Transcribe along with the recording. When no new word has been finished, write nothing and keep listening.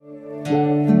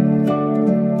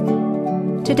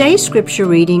Today's scripture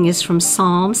reading is from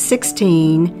Psalm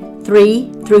 16,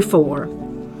 3 through 4.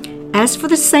 As for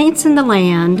the saints in the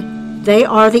land, they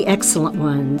are the excellent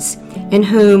ones, in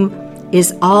whom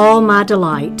is all my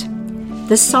delight.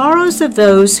 The sorrows of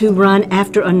those who run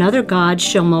after another god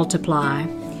shall multiply.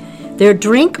 Their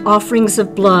drink offerings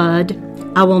of blood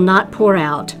I will not pour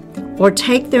out, or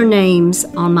take their names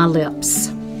on my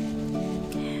lips.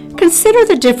 Consider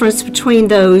the difference between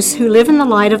those who live in the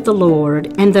light of the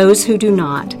Lord and those who do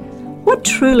not. What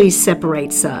truly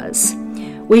separates us?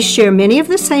 We share many of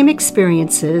the same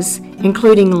experiences,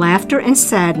 including laughter and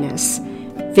sadness,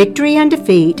 victory and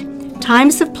defeat,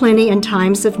 times of plenty and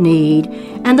times of need,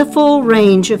 and the full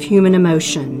range of human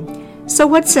emotion. So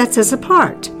what sets us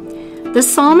apart? The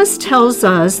psalmist tells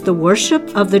us the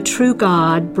worship of the true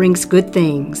God brings good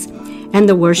things, and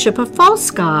the worship of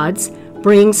false gods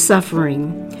brings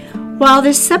suffering. While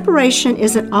this separation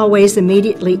isn't always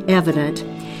immediately evident,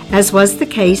 as was the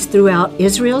case throughout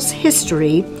Israel's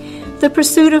history, the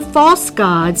pursuit of false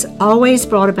gods always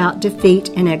brought about defeat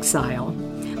and exile.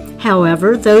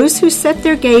 However, those who set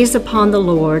their gaze upon the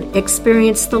Lord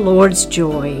experience the Lord's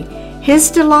joy, His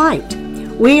delight.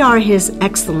 We are His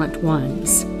excellent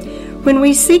ones. When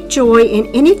we seek joy in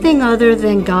anything other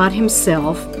than God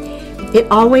Himself, it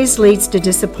always leads to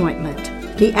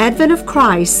disappointment. The advent of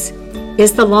Christ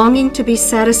is the longing to be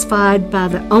satisfied by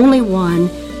the only one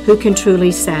who can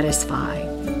truly satisfy.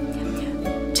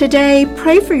 Today,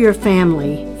 pray for your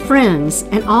family, friends,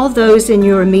 and all those in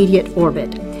your immediate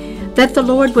orbit, that the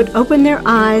Lord would open their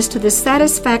eyes to the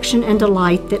satisfaction and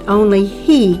delight that only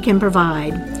He can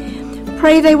provide.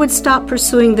 Pray they would stop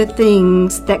pursuing the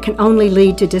things that can only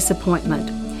lead to disappointment,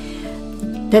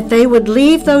 that they would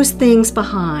leave those things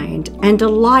behind and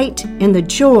delight in the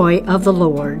joy of the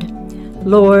Lord.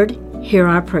 Lord, hear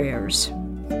our prayers.